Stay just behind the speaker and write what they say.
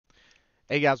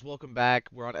Hey guys, welcome back.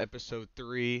 We're on episode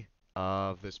 3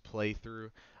 of this playthrough.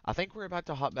 I think we're about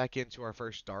to hop back into our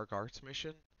first Dark Arts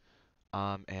mission.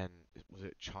 And was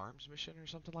it Charms mission or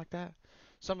something like that?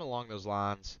 Something along those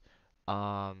lines.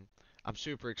 I'm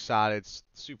super excited. It's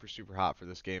super hot for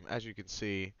this game. As you can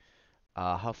see,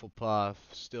 Hufflepuff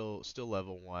still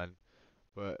level 1,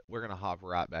 but we're gonna hop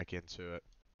right back into it.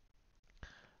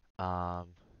 Um,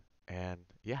 and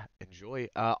yeah, enjoy.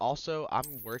 Also,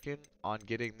 I'm working on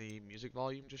getting the music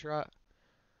volume just right.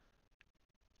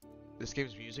 This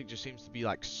game's music just seems to be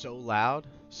like so loud.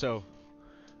 So,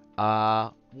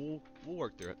 we'll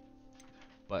work through it.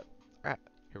 But all right,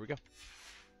 here we go.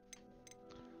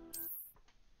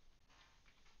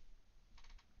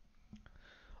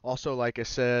 Also, like I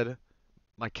said,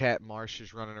 my cat Marsh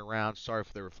is running around. Sorry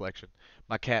for the reflection.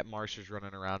 My cat Marsh is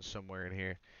running around somewhere in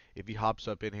here. If he hops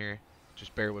up in here,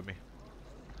 just bear with me.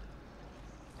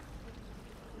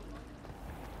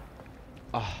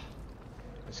 Ah,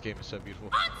 this game is so beautiful.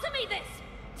 Answer me this!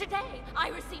 Today, I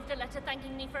received a letter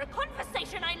thanking me for a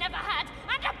conversation I never had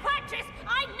and a purchase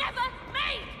I never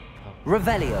made!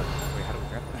 Revelio. Wait, how do we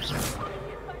grab that?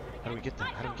 How do we get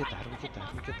that? How do we get that? How do we get that?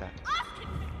 How do we get that? Ask him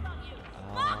to spell you!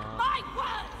 Mark my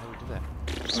words! How do we do that?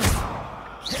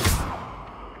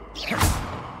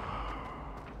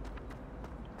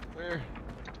 Where?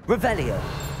 Revelio.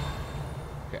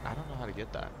 Okay, I don't know how to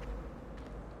get that.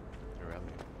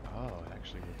 Oh, it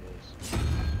actually is.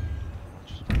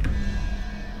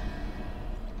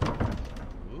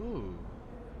 Ooh.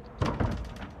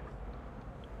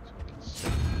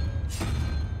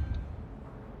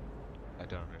 I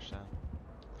don't understand.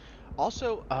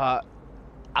 Also,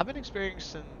 I've been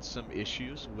experiencing some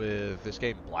issues with this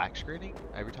game black screening.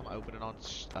 Every time I open it on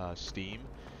Steam,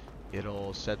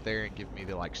 it'll sit there and give me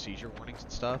the like seizure warnings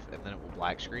and stuff, and then it will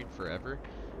black screen forever.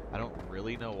 I don't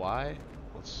really know why.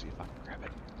 Let's see if I can grab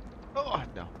it. Oh,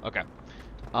 no. Okay.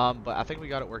 But I think we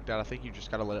got it worked out. I think you just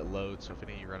gotta let it load, so if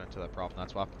any of you run into that problem,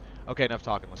 that's why. Okay, enough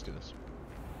talking. Let's do this.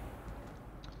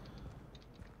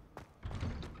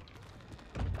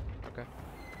 Okay.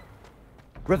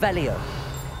 Revelio. I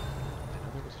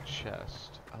know there was a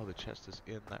chest. Oh, the chest is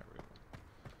in that room.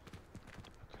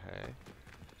 Okay.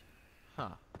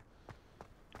 Huh.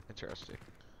 Interesting.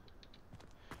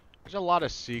 There's a lot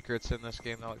of secrets in this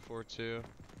game that I look forward to.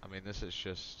 I mean, this is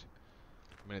just...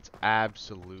 I mean, it's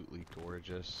absolutely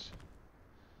gorgeous.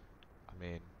 I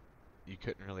mean, you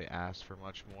couldn't really ask for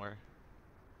much more.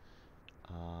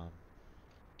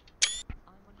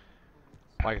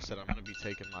 Like I said, I'm going to be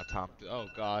taking my time. Oh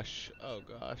gosh,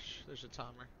 there's a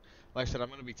timer. Like I said, I'm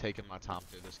going to be taking my time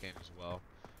through this game as well.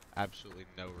 Absolutely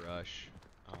no rush.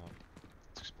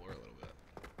 Let's explore a little bit.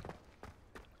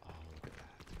 Oh, look at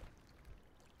that.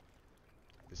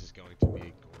 This is going to be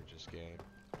a gorgeous game.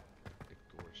 A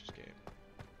gorgeous game.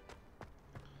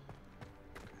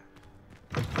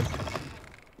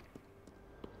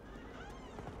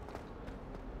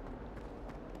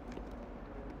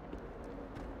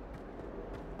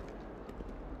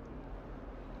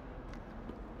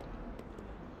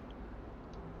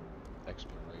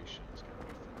 Exploration is going to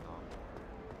be phenomenal.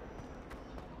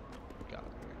 Got it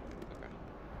here. Okay.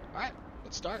 Alright,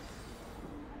 let's start.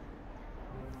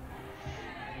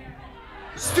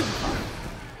 Stupefy!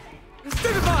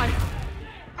 Stupefy!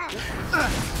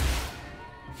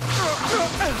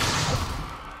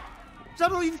 Is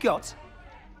that all you've got?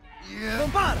 Yeah.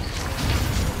 Bombard!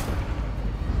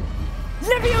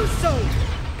 Levioso!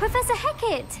 Professor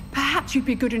Hecat! Perhaps you'd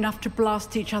be good enough to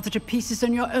blast each other to pieces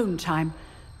on your own time.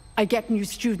 I get new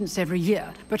students every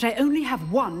year, but I only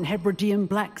have one Hebridean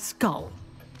black skull.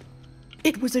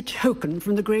 It was a token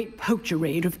from the Great Poacher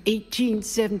Raid of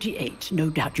 1878. No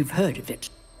doubt you've heard of it.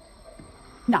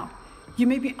 Now, you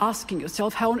may be asking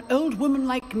yourself how an old woman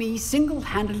like me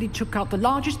single-handedly took out the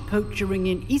largest poacher ring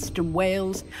in eastern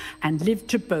Wales and lived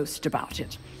to boast about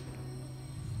it.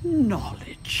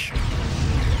 Knowledge.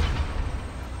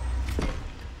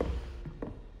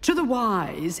 To the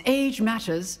wise, age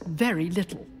matters very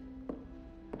little.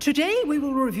 Today we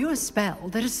will review a spell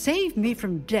that has saved me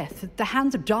from death at the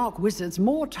hands of dark wizards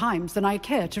more times than I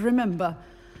care to remember.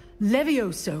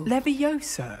 Levioso.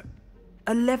 Levioso?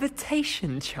 A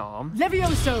levitation charm?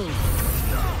 Levioso!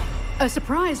 A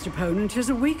surprised opponent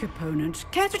is a weak opponent.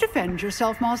 Care to defend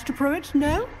yourself, Master Pruitt?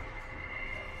 No?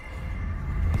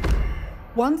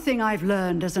 One thing I've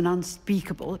learned as an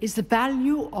unspeakable is the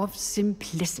value of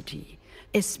simplicity,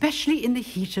 especially in the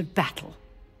heat of battle.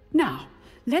 Now,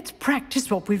 let's practice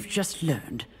what we've just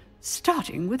learned,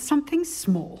 starting with something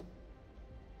small.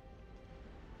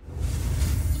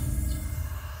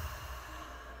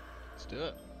 Let's do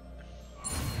it.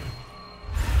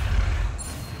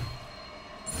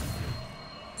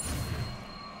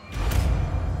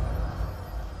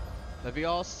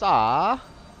 Leviosa.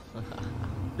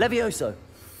 Levioso.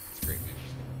 It's great news.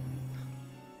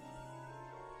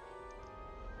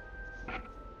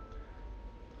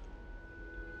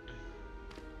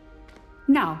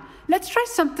 Now, let's try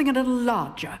something a little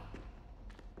larger.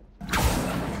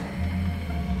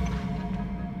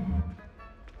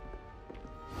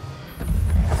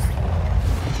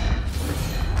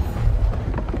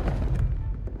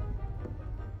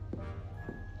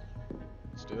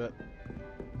 Let's do it.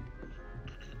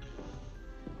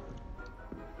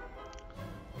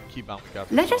 Keep on.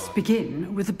 Let us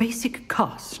begin with the basic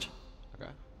cast.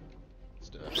 Okay. Let's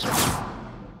do it.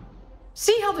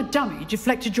 See how the dummy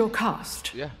deflected your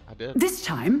cast? Yeah, I did. This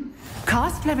time,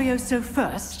 cast Levioso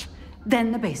first,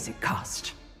 then the basic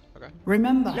cast. Okay.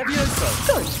 Remember. Levioso.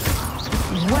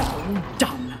 Good. Well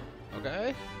done.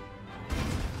 Okay.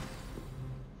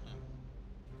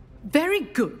 Very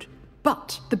good.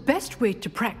 But the best way to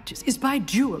practice is by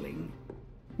dueling.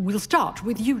 We'll start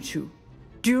with you two.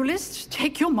 Duelists,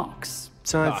 take your marks.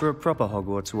 Time for a proper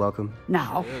Hogwarts welcome.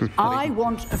 Now, I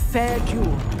want a fair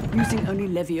duel, using only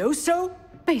Levioso,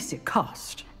 basic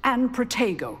cast, and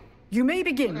Protego. You may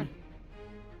begin.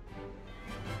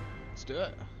 Let's do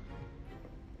it.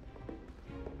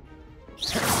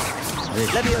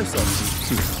 Levioso.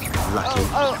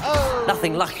 Lucky.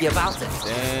 Nothing lucky about it.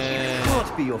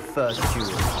 What be your first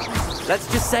duel?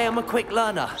 Let's just say I'm a quick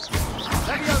learner.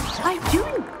 I do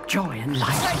enjoy a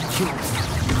lively duel.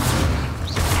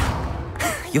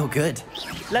 You're good.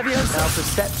 Levioso. How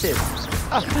perceptive.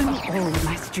 All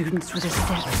my students with a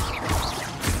step.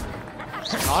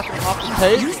 Knock him off the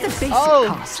page. Use the basic Oh!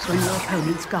 cast when your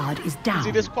opponent's guard is down. Is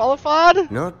he disqualified?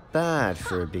 Not bad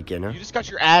for a beginner. You just got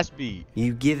your ass beat.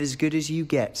 You give as good as you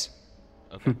get.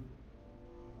 Okay.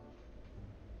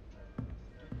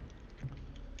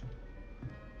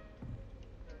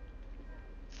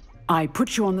 I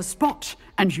put you on the spot,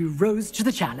 and you rose to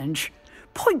the challenge.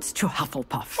 Points to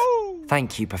Hufflepuff.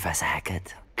 Thank you, Professor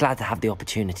Hecat. Glad to have the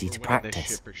opportunity to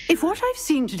practice. If what I've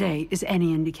seen today is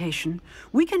any indication,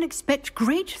 we can expect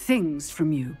great things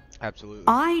from you. Absolutely.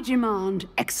 I demand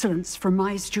excellence from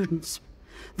my students.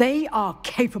 They are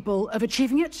capable of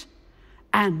achieving it,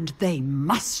 and they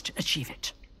must achieve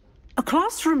it. A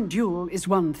classroom duel is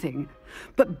one thing,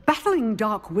 but battling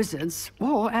dark wizards,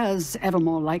 or as ever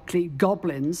more likely,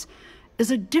 goblins, is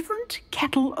a different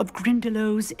kettle of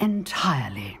Grindylows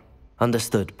entirely.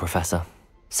 Understood, Professor.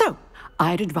 So,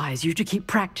 I'd advise you to keep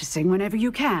practicing whenever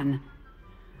you can.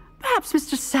 Perhaps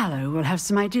Mr. Sallow will have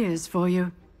some ideas for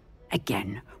you.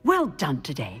 Again, well done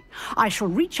today. I shall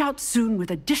reach out soon with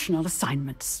additional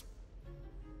assignments.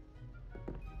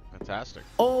 Fantastic.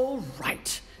 All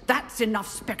right. That's enough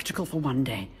spectacle for one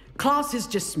day. Class is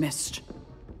dismissed.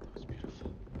 That's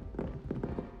beautiful.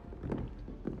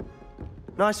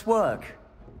 Nice work.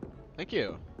 Thank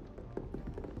you.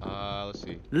 Let's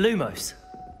see. Lumos.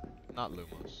 Not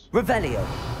Lumos. Revelio.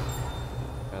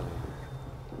 Belly.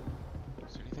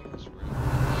 Is there anything in this room?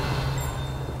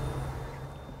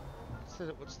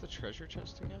 What's the treasure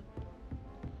chest again?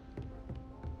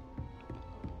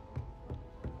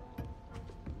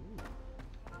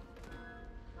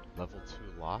 Level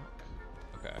 2 lock?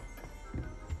 Okay.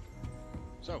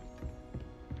 So,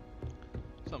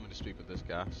 something to speak with this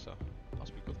guy, so I'll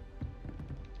speak with him.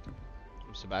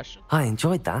 I'm Sebastian. I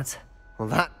enjoyed that. Well,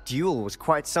 that duel was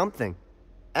quite something.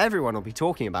 Everyone will be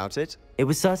talking about it. It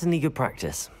was certainly good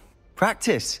practice.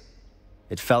 Practice.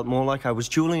 It felt more like I was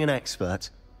dueling an expert.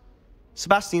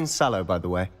 Sebastian Sallow, by the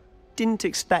way. Didn't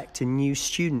expect a new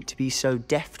student to be so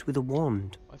deft with a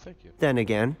wand. Why, thank you. Then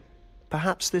again,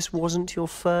 perhaps this wasn't your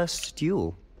first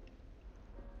duel.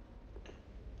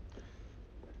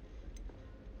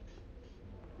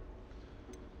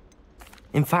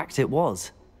 In fact, it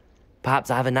was. Perhaps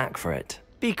I have a knack for it.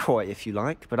 Be coy if you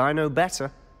like, but I know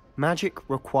better. Magic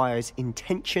requires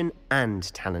intention and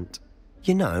talent.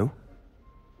 You know,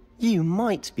 you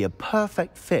might be a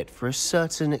perfect fit for a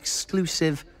certain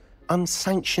exclusive,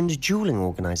 unsanctioned dueling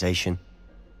organization.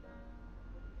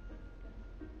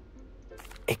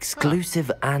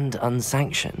 Exclusive and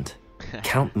unsanctioned.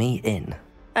 Count me in.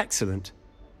 Excellent.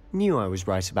 Knew I was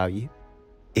right about you.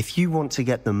 If you want to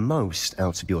get the most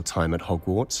out of your time at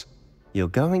Hogwarts, you're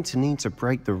going to need to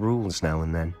break the rules now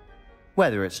and then.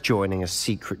 Whether it's joining a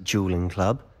secret dueling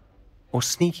club, or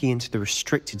sneaking into the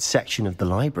restricted section of the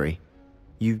library,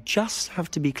 you just have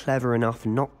to be clever enough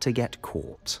not to get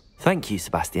caught. Thank you,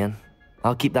 Sebastian.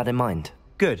 I'll keep that in mind.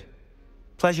 Good.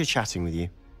 Pleasure chatting with you.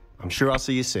 I'm sure I'll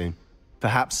see you soon.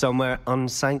 Perhaps somewhere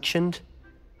unsanctioned?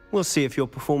 We'll see if your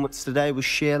performance today was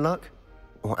sheer luck,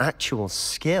 or actual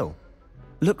skill.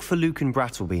 Look for Luke and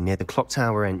Brattleby near the clock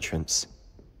tower entrance.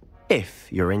 if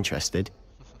you're interested.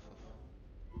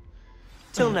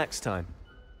 Till next time.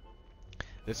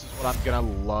 This is what I'm gonna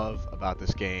love about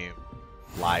this game.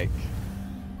 Like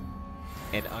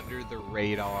an under the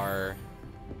radar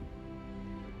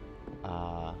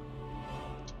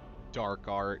dark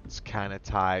arts kind of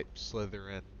type,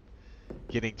 Slytherin,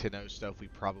 getting to know stuff we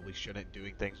probably shouldn't,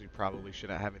 doing things we probably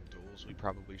shouldn't, having duels we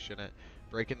probably shouldn't.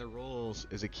 Breaking the rules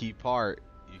is a key part.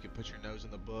 You can put your nose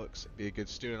in the books, be a good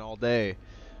student all day,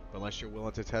 but unless you're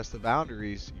willing to test the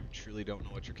boundaries, you truly don't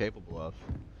know what you're capable of.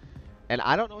 And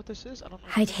I don't know what this is. I don't know.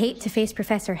 I'd hate to face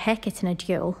Professor Hecat in a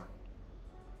duel.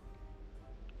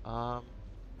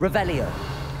 Revelio.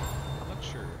 I'm not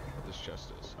sure what this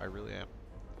chest is. I really am.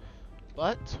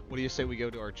 But what do you say we go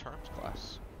to our charms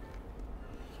class?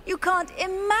 You can't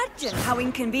imagine how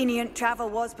inconvenient travel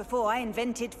was before I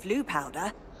invented flu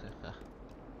powder.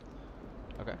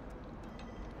 Okay.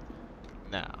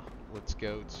 Now, let's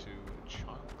go to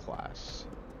charm class.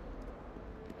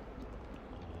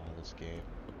 Oh, this game.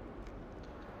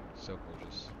 So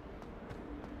gorgeous.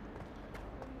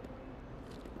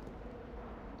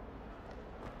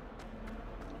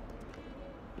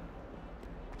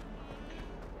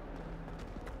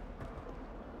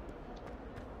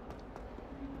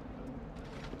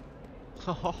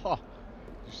 Did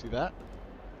you see that?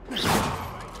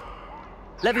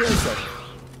 Levioso.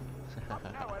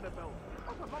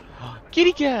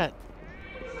 Kitty cat!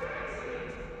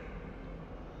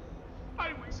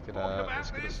 Let's get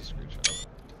us a screenshot.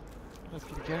 Let's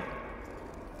kitty cat.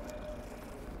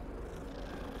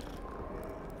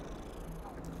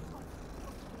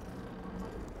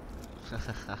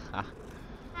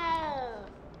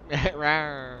 That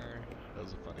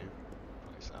was a funny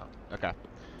sound. Okay.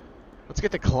 Let's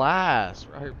get to class.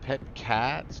 We're out here petting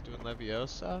cats, doing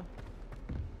Leviosa.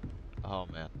 Oh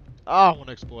man. Oh, I want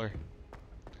to explore.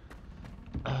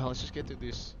 Let's just get through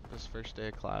this first day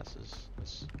of classes.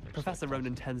 Professor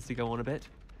Ronan tends to go on a bit.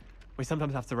 We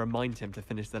sometimes have to remind him to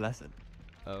finish the lesson.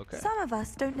 Okay. Some of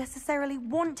us don't necessarily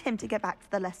want him to get back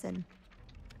to the lesson.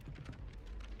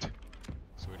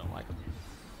 So we don't like him.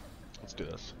 Let's do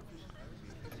this.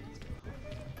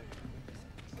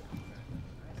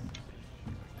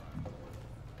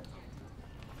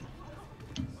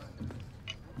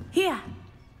 Here,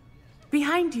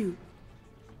 behind you.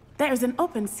 There is an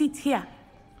open seat here.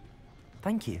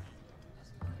 Thank you.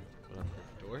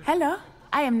 Hello,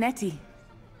 I am Nettie.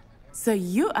 So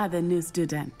you are the new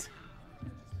student.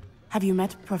 Have you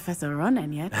met Professor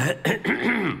Ronan yet?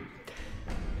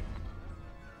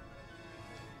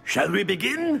 Shall we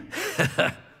begin?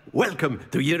 Welcome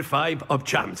to Year 5 of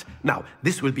Charms. Now,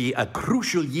 this will be a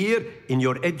crucial year in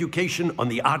your education on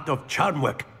the art of charm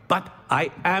work, but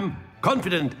I am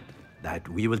confident that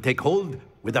we will take hold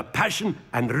with the passion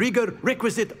and rigor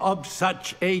requisite of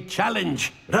such a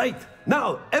challenge. Right,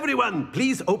 now, everyone,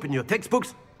 please open your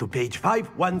textbooks to page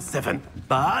 517.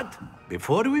 But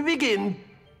before we begin,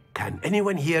 can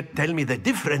anyone here tell me the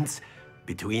difference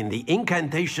between the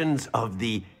incantations of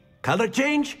the color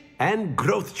change and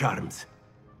growth charms?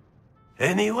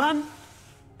 Anyone?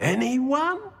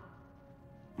 Anyone?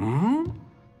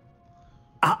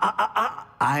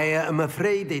 I am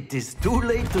afraid it is too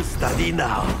late to study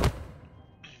now.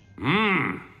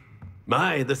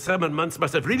 My, the summer months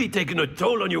must have really taken a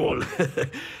toll on you all.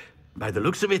 By the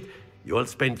looks of it, you all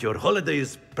spent your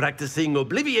holidays practicing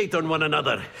Obliviate on one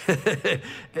another.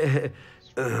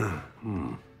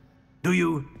 Do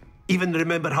you even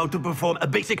remember how to perform a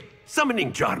basic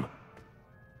summoning charm?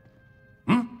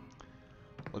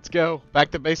 Let's go.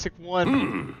 Back to basic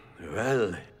 1.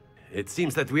 Well, it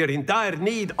seems that we are in dire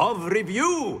need of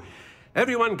review.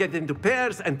 Everyone get into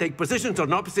pairs and take positions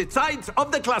on opposite sides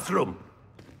of the classroom.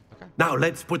 Okay. Now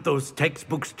let's put those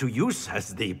textbooks to use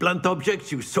as the blunt objects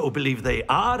you so believe they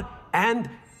are, and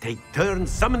take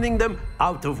turns summoning them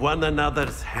out of one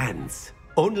another's hands.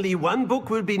 Only one book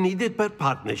will be needed per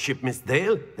partnership, Miss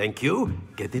Dale. Thank you.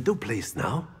 Get into place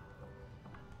now.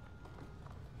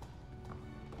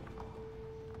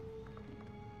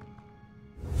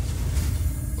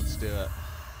 Let's do it.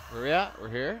 Where we at? We're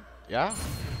here? Yeah?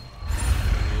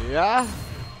 Yeah?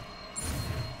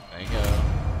 Bingo.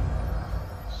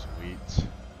 Sweet.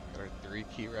 Got our 3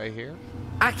 key right here.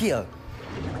 Accio.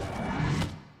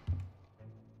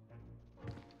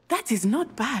 That is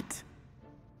not bad.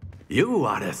 You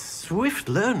are a swift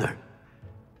learner.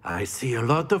 I see a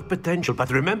lot of potential, but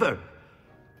remember,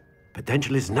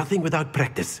 potential is nothing without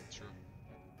practice. True.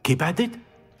 Keep at it.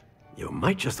 You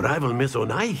might just rival Miss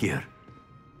Onai here.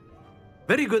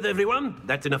 Very good, everyone.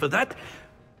 That's enough of that.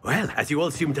 Well, as you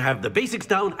all seem to have the basics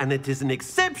down, and it is an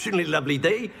exceptionally lovely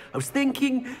day, I was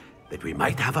thinking that we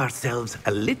might have ourselves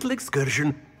a little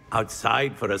excursion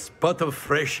outside for a spot of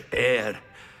fresh air.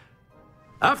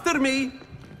 After me.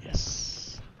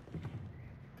 Yes.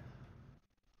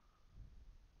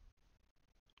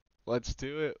 Let's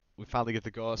do it. We finally get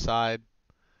to go outside.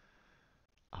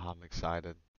 Oh, I'm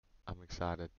excited. I'm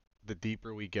excited. The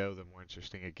deeper we go, the more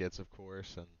interesting it gets, of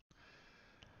course. And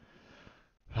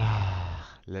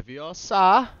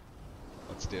Leviosa.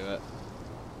 Let's do it.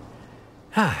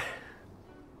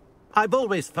 I've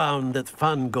always found that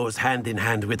fun goes hand in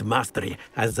hand with mastery,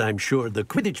 as I'm sure the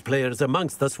Quidditch players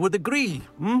amongst us would agree.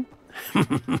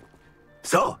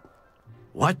 So,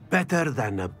 what better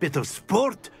than a bit of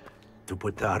sport to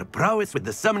put our prowess with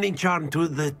the summoning charm to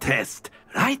the test,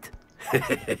 right?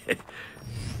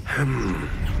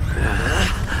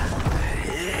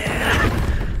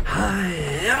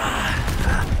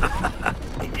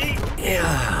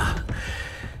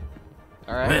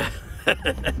 All right.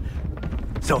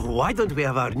 So why don't we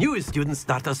have our newest student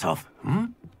start us off?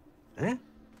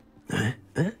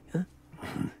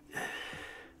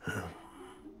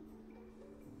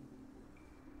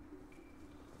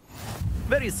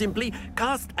 Very simply,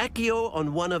 cast Accio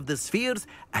on one of the spheres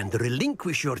and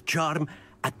relinquish your charm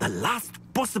at the last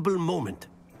possible moment.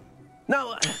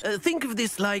 Now, think of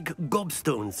this like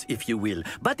gobstones, if you will,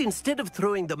 but instead of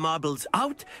throwing the marbles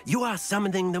out, you are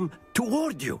summoning them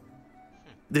toward you.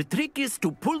 The trick is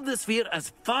to pull the sphere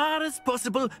as far as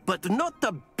possible, but not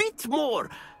a bit more,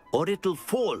 or it'll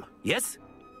fall, yes?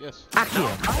 Yes. Accio.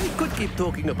 I could keep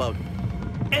talking about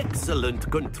excellent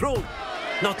control.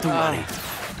 Not to worry.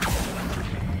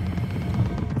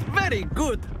 Very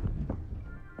good.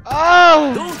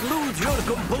 Oh! Don't lose your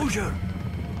composure.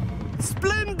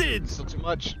 Splendid. Still too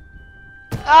much.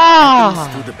 Ah!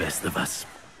 Happens to the best of us.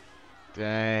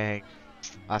 Dang.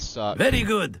 I suck. Very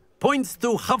good. Points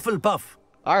to Hufflepuff.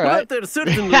 All right. But there's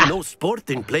certainly no sport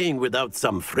in playing without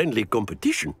some friendly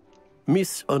competition.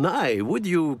 Miss Onai, would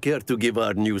you care to give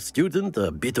our new student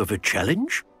a bit of a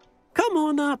challenge? Come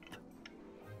on up.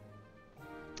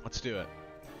 Let's do it.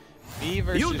 Me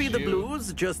versus You'll be the you.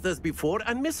 blues, just as before,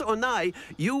 and Miss Onai,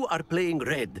 you are playing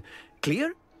red.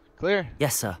 Clear? Clear?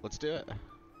 Yes, sir. Let's do it.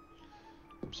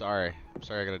 I'm sorry. I'm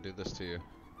sorry I gotta do this to you.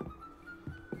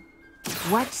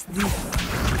 Watch this.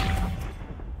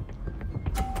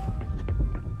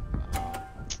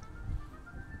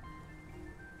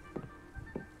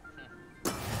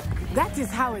 That is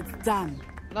how it's done.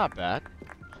 Not bad.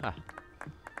 Huh.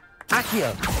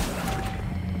 Accio.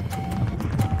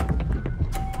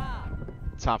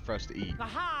 Time for us to eat.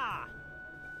 Aha!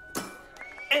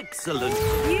 Excellent.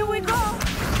 Here we go.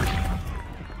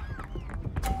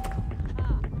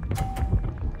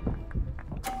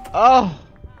 Oh!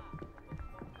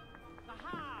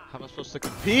 How am I supposed to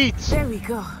compete? There we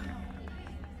go.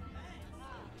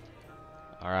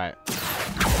 Alright.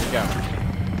 Here we go.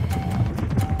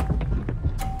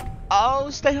 Oh,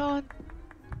 stay on.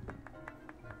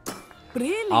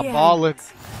 Brilliant. I'm balling.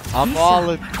 I'm Lisa.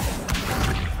 balling.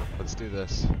 Let's do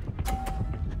this.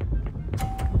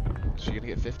 Is she gonna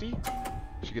get 50?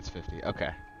 She gets 50. Okay.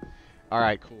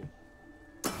 Alright, cool.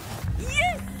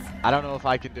 Yes! I don't know if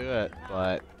I can do it,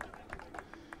 but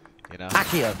you know.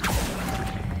 Accio.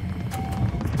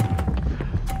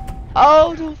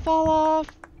 Oh, don't fall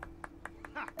off.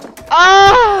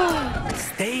 Ah!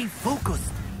 Stay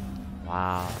focused.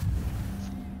 Wow.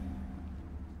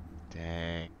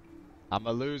 Dang. I'm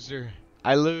a loser.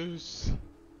 I lose.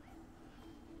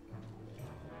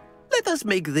 Let us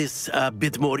make this a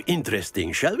bit more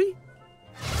interesting, shall we?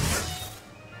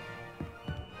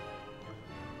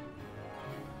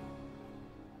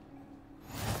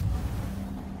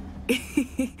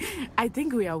 I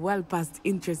think we are well past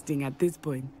interesting at this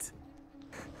point.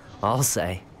 I'll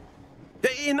say.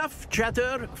 Enough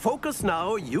chatter. Focus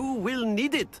now. You will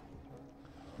need it.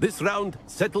 This round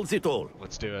settles it all.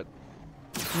 Let's do it.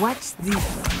 Watch this.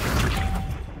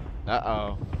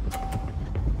 Uh-oh.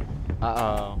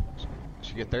 Uh-oh.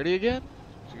 She get 30 again?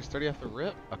 She gets 30 off the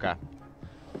rip? Okay.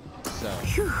 So.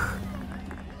 Phew.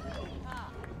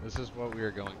 This is what we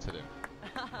are going to do.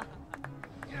 Go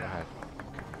ahead.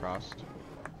 Kick crossed.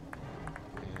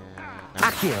 And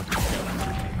Accio.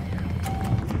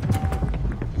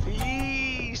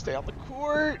 Fee, stay on the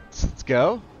court. Let's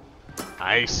go.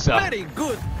 Nice. Very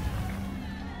good.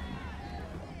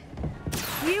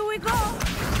 Here we go.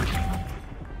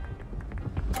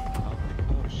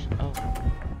 Oh.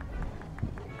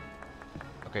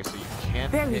 Okay, so you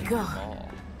can There we hit go. your ball.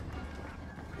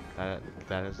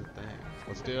 That is a thing.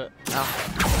 Let's do it. Now.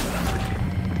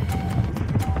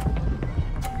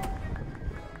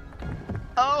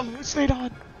 Oh, it stayed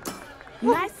on.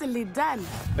 Nicely done.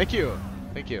 Thank you.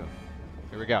 Thank you.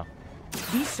 Here we go.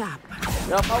 Be sharp.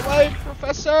 Get out my way,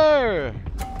 Professor!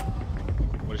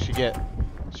 What does she get?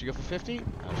 Does she go for 50?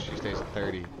 Oh, she stays at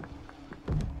 30.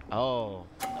 Oh.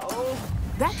 No!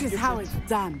 That is how it's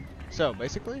done. So,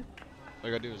 basically, all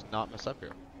you gotta do is not mess up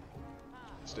here.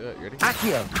 Let's do it. You ready?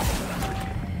 Accio!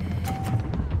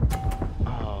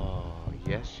 Oh,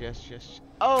 yes, yes, yes.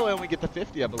 Oh, and we get the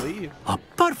 50, I believe. A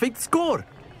perfect score.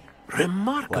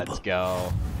 Remarkable. Let's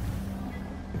go.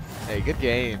 Hey, good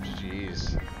games.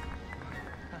 Jeez.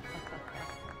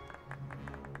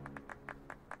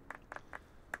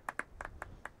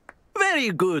 Very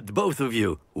good, both of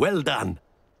you. Well done.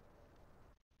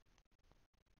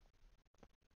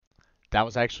 That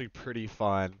was actually pretty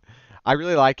fun. I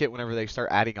really like it whenever they start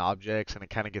adding objects and it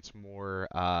kind of gets more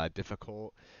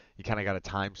difficult. You kind of got to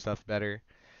time stuff better.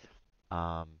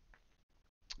 But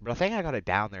I think I got it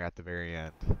down there at the very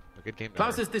end. A good game.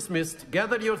 Class is dismissed.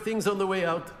 Gather your things on the way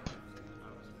out.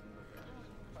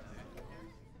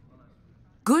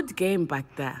 Good game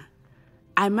back there.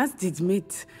 I must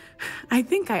admit, I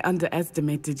think I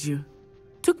underestimated you.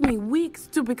 Took me weeks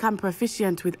to become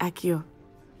proficient with Accio.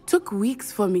 Took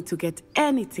weeks for me to get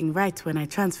anything right when I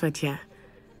transferred here.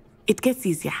 It gets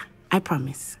easier, I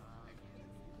promise.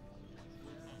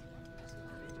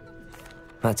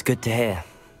 That's good to hear.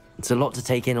 It's a lot to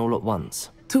take in all at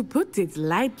once. To put it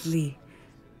lightly,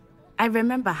 I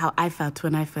remember how I felt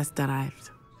when I first arrived.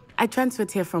 I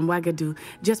transferred here from Ouagadougou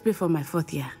just before my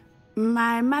 4th year.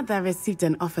 My mother received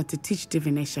an offer to teach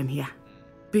divination here.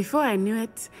 Before I knew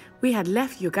it, we had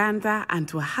left Uganda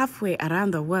and were halfway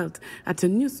around the world at a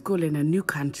new school in a new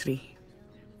country.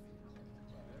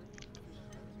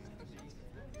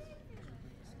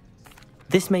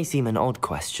 This may seem an odd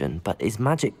question, but is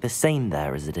magic the same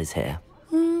there as it is here?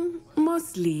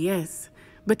 Mostly, yes.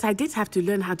 But I did have to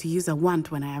learn how to use a wand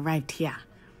when I arrived here.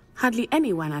 Hardly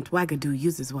anyone at Ouagadougou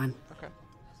uses one. Okay.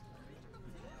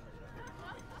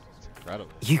 That's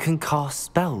incredible. You can cast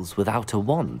spells without a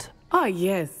wand? Oh,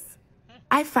 yes.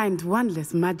 I find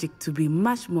wandless magic to be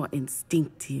much more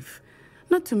instinctive.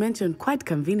 Not to mention quite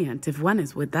convenient if one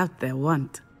is without their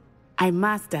wand. I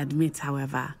must admit,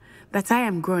 however, that I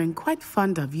am growing quite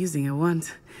fond of using a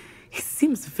wand. It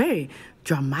seems very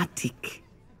dramatic.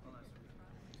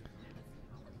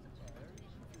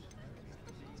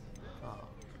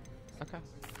 Okay.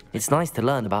 It's nice to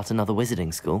learn about another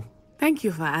wizarding school. Thank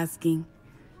you for asking.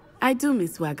 I do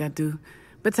miss Ouagadougou,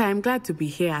 but I am glad to be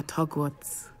here at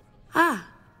Hogwarts. Ah,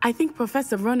 I think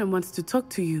Professor Ronan wants to talk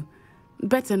to you.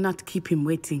 Better not keep him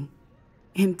waiting.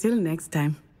 Until next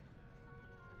time.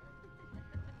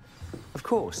 Of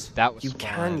course. That was you fun.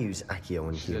 can use Accio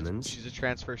on humans. She's a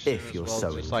transfer student if you're as well,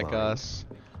 so just inclined. like us.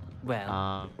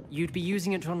 Well, you'd be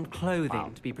using it on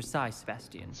clothing, to be precise,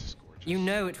 Sebastian. You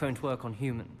know it won't work on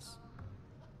humans.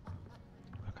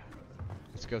 Okay.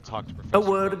 Let's go talk to Professor. A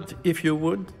word, if you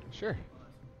would. Sure.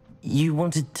 You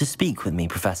wanted to speak with me,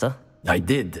 Professor? I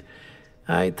did.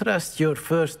 I trust your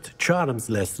first charms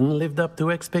lesson lived up to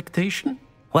expectation?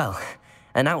 Well,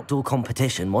 an outdoor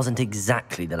competition wasn't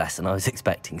exactly the lesson I was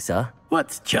expecting, sir.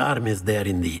 What charm is there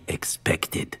in the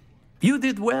expected? You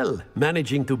did well,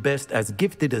 managing to best as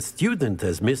gifted a student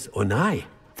as Miss Onai.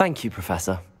 Thank you,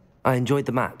 Professor. I enjoyed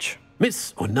the match.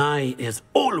 Miss Onai is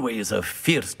always a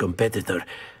fierce competitor,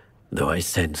 though I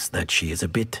sense that she is a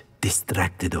bit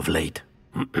distracted of late.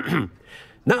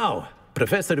 Now,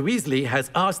 Professor Weasley has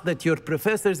asked that your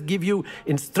professors give you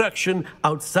instruction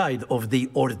outside of the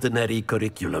ordinary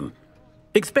curriculum.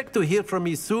 Expect to hear from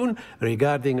me soon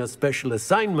regarding a special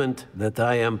assignment that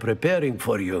I am preparing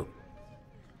for you.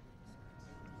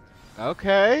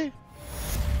 Okay.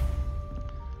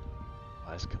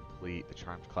 Let's complete the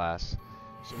Charms class.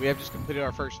 So we have just completed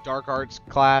our first Dark Arts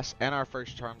class and our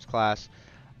first Charms class.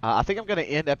 I think I'm going to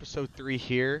end episode 3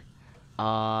 here.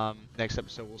 Next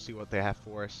episode, we'll see what they have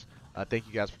for us. Thank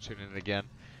you guys for tuning in again.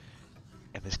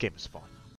 And this game is fun.